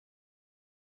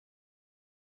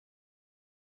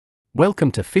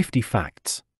Welcome to 50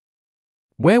 Facts,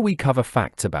 where we cover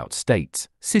facts about states,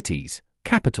 cities,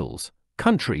 capitals,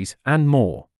 countries, and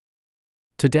more.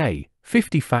 Today,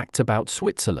 50 facts about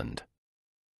Switzerland.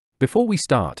 Before we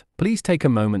start, please take a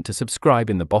moment to subscribe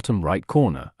in the bottom right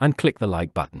corner and click the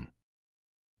like button.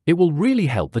 It will really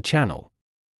help the channel.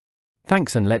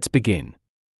 Thanks, and let's begin.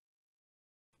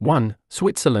 1.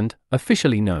 Switzerland,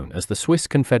 officially known as the Swiss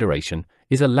Confederation,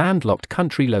 is a landlocked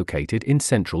country located in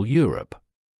Central Europe.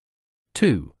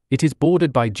 2. It is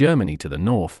bordered by Germany to the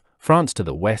north, France to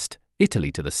the west, Italy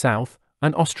to the south,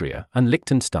 and Austria and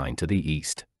Liechtenstein to the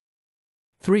east.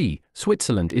 3.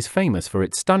 Switzerland is famous for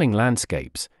its stunning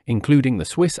landscapes, including the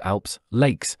Swiss Alps,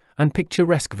 lakes, and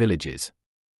picturesque villages.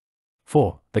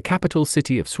 4. The capital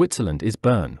city of Switzerland is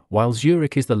Bern, while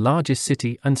Zurich is the largest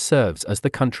city and serves as the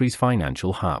country's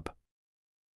financial hub.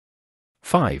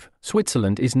 5.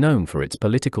 Switzerland is known for its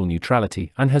political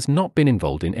neutrality and has not been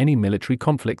involved in any military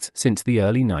conflicts since the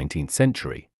early 19th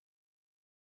century.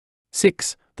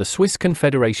 6. The Swiss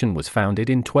Confederation was founded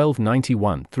in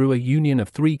 1291 through a union of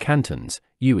three cantons,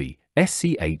 Uri,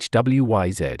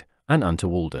 Schwyz, and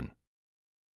Unterwalden.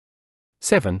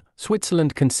 7.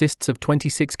 Switzerland consists of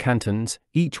 26 cantons,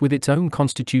 each with its own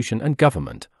constitution and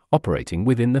government, operating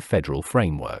within the federal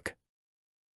framework.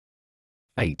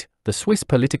 8. The Swiss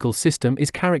political system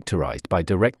is characterized by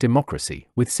direct democracy,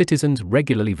 with citizens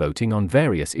regularly voting on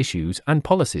various issues and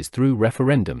policies through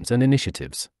referendums and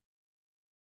initiatives.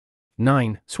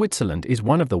 9. Switzerland is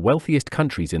one of the wealthiest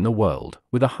countries in the world,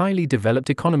 with a highly developed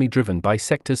economy driven by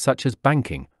sectors such as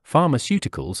banking,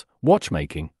 pharmaceuticals,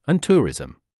 watchmaking, and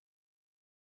tourism.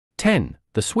 10.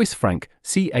 The Swiss franc,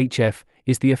 CHF,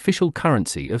 is the official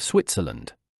currency of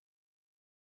Switzerland.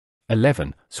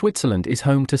 11. Switzerland is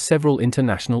home to several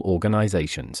international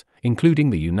organizations, including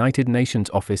the United Nations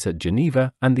Office at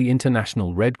Geneva and the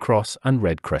International Red Cross and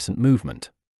Red Crescent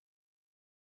Movement.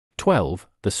 12.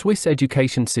 The Swiss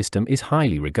education system is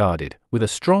highly regarded, with a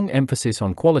strong emphasis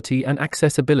on quality and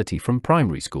accessibility from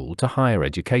primary school to higher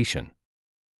education.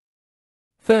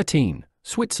 13.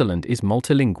 Switzerland is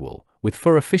multilingual, with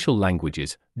four official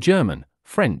languages: German,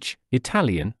 French,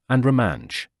 Italian, and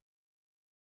Romansh.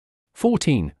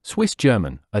 14. Swiss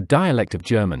German, a dialect of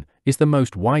German, is the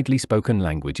most widely spoken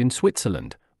language in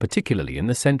Switzerland, particularly in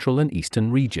the central and eastern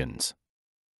regions.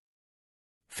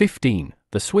 15.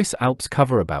 The Swiss Alps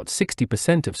cover about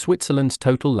 60% of Switzerland's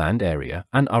total land area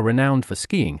and are renowned for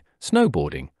skiing,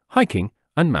 snowboarding, hiking,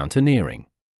 and mountaineering.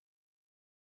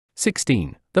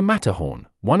 16. The Matterhorn,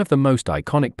 one of the most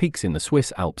iconic peaks in the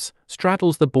Swiss Alps,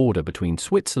 straddles the border between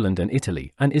Switzerland and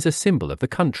Italy and is a symbol of the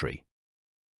country.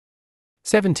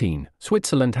 17.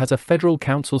 Switzerland has a federal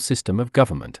council system of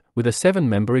government, with a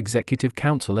 7-member executive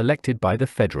council elected by the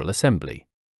Federal Assembly.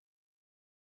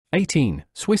 18.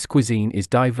 Swiss cuisine is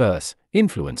diverse,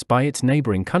 influenced by its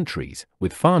neighboring countries,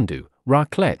 with fondue,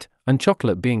 raclette, and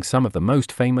chocolate being some of the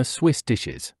most famous Swiss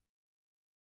dishes.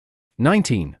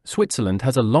 19. Switzerland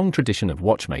has a long tradition of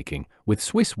watchmaking, with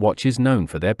Swiss watches known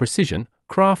for their precision,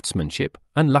 craftsmanship,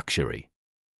 and luxury.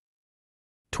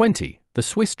 20. The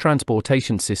Swiss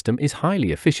transportation system is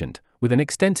highly efficient, with an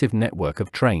extensive network of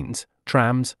trains,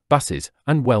 trams, buses,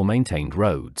 and well-maintained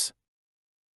roads.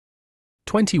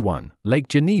 21. Lake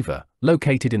Geneva,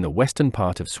 located in the western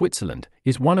part of Switzerland,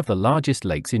 is one of the largest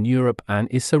lakes in Europe and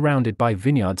is surrounded by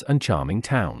vineyards and charming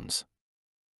towns.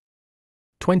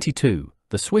 22.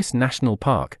 The Swiss National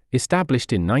Park,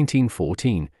 established in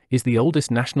 1914, is the oldest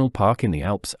national park in the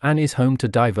Alps and is home to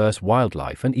diverse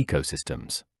wildlife and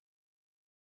ecosystems.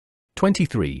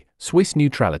 23. Swiss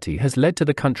neutrality has led to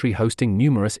the country hosting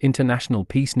numerous international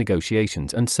peace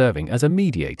negotiations and serving as a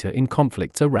mediator in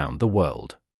conflicts around the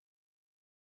world.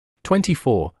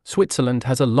 24. Switzerland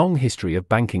has a long history of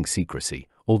banking secrecy,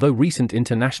 although recent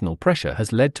international pressure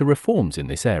has led to reforms in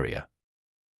this area.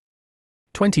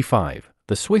 25.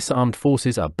 The Swiss armed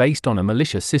forces are based on a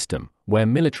militia system, where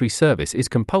military service is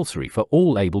compulsory for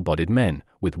all able-bodied men,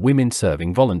 with women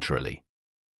serving voluntarily.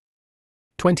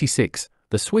 26.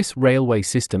 The Swiss railway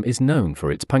system is known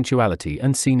for its punctuality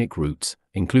and scenic routes,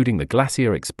 including the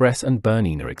Glacier Express and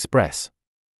Bernina Express.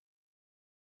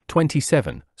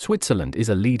 27. Switzerland is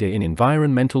a leader in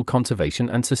environmental conservation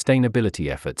and sustainability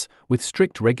efforts, with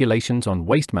strict regulations on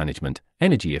waste management,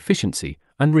 energy efficiency,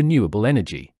 and renewable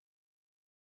energy.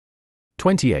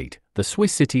 28. The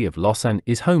Swiss city of Lausanne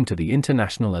is home to the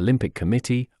International Olympic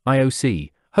Committee,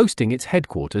 IOC, hosting its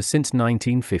headquarters since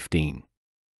 1915.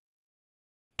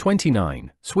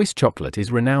 29. Swiss chocolate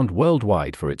is renowned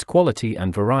worldwide for its quality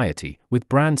and variety, with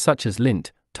brands such as Lindt,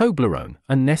 Toblerone,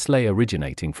 and Nestlé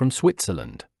originating from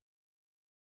Switzerland.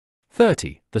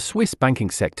 30. The Swiss banking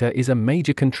sector is a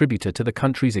major contributor to the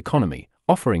country's economy,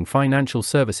 offering financial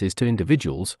services to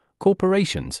individuals,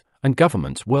 corporations, and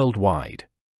governments worldwide.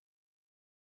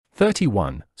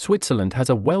 31. Switzerland has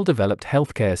a well-developed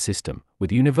healthcare system,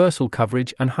 with universal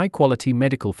coverage and high-quality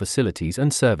medical facilities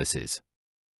and services.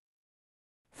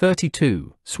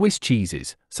 32. Swiss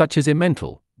cheeses, such as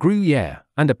Emmental, Gruyere,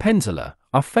 and Appenzeller,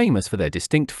 are famous for their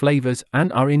distinct flavors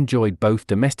and are enjoyed both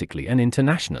domestically and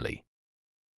internationally.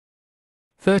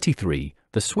 33.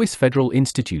 The Swiss Federal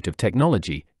Institute of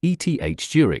Technology, ETH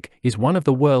Zurich, is one of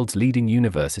the world's leading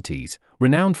universities,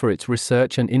 renowned for its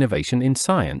research and innovation in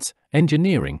science,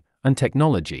 engineering, and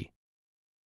technology.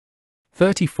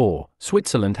 34.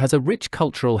 Switzerland has a rich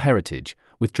cultural heritage,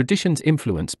 with traditions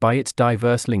influenced by its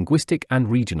diverse linguistic and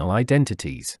regional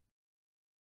identities.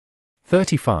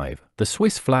 35. The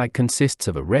Swiss flag consists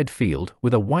of a red field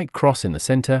with a white cross in the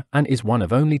center and is one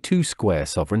of only 2 square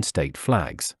sovereign state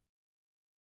flags.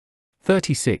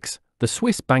 36. The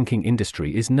Swiss banking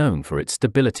industry is known for its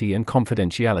stability and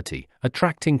confidentiality,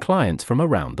 attracting clients from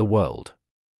around the world.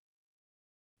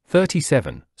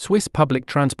 37. Swiss public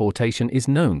transportation is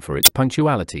known for its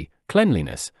punctuality,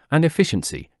 cleanliness, and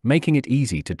efficiency, making it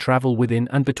easy to travel within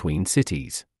and between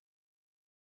cities.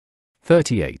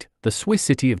 38. The Swiss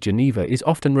city of Geneva is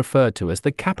often referred to as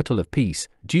the capital of peace,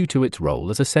 due to its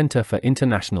role as a center for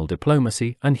international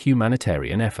diplomacy and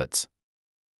humanitarian efforts.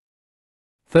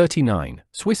 39.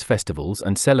 Swiss festivals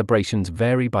and celebrations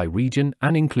vary by region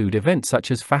and include events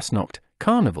such as Fastnacht,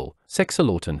 Carnival,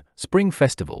 Sechseloten, Spring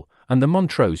Festival, and the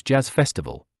Montreux Jazz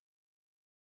Festival.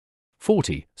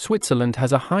 40. Switzerland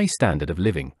has a high standard of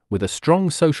living, with a strong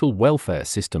social welfare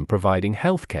system providing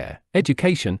healthcare,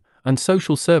 education, and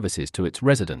social services to its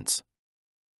residents.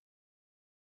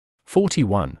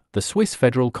 41. The Swiss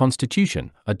Federal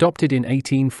Constitution, adopted in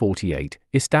 1848,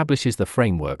 establishes the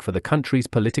framework for the country's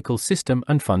political system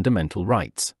and fundamental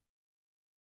rights.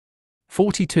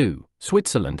 42.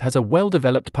 Switzerland has a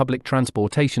well-developed public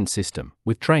transportation system,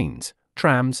 with trains,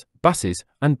 trams, buses,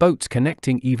 and boats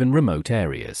connecting even remote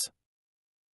areas.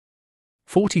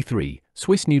 43.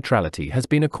 Swiss neutrality has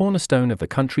been a cornerstone of the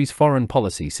country's foreign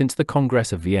policy since the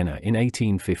Congress of Vienna in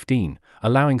 1815,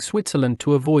 allowing Switzerland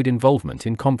to avoid involvement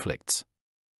in conflicts.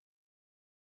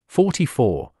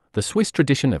 44. The Swiss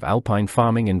tradition of alpine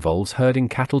farming involves herding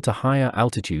cattle to higher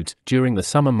altitudes during the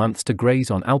summer months to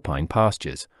graze on alpine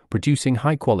pastures, producing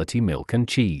high-quality milk and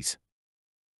cheese.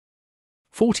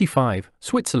 45.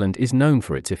 Switzerland is known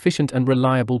for its efficient and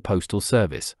reliable postal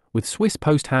service, with Swiss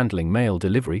Post handling mail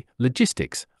delivery,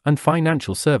 logistics, and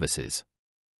financial services.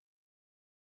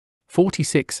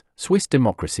 46. Swiss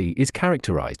democracy is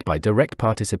characterized by direct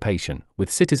participation, with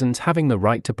citizens having the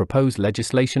right to propose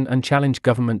legislation and challenge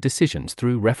government decisions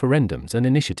through referendums and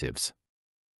initiatives.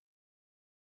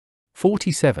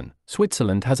 47.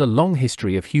 Switzerland has a long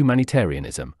history of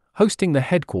humanitarianism, hosting the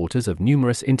headquarters of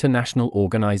numerous international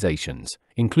organizations,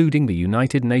 including the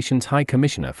United Nations High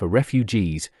Commissioner for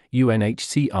Refugees,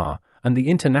 UNHCR, and the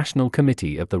International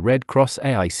Committee of the Red Cross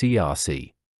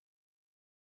AICRC.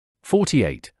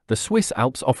 48. The Swiss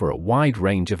Alps offer a wide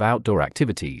range of outdoor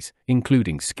activities,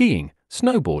 including skiing,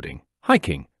 snowboarding,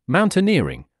 hiking,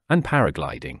 mountaineering, and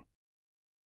paragliding.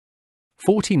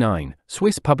 49.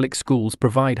 Swiss public schools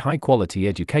provide high-quality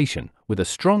education, with a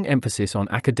strong emphasis on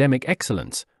academic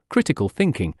excellence, critical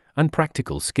thinking, and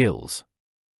practical skills.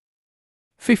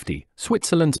 50.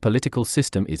 Switzerland's political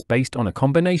system is based on a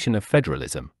combination of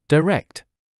federalism, direct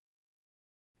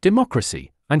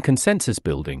democracy, and consensus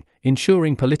building,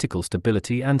 ensuring political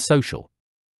stability and social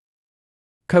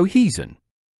cohesion.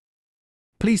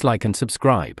 Please like and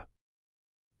subscribe.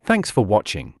 Thanks for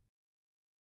watching.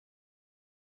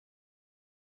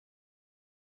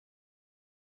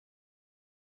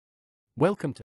 Welcome to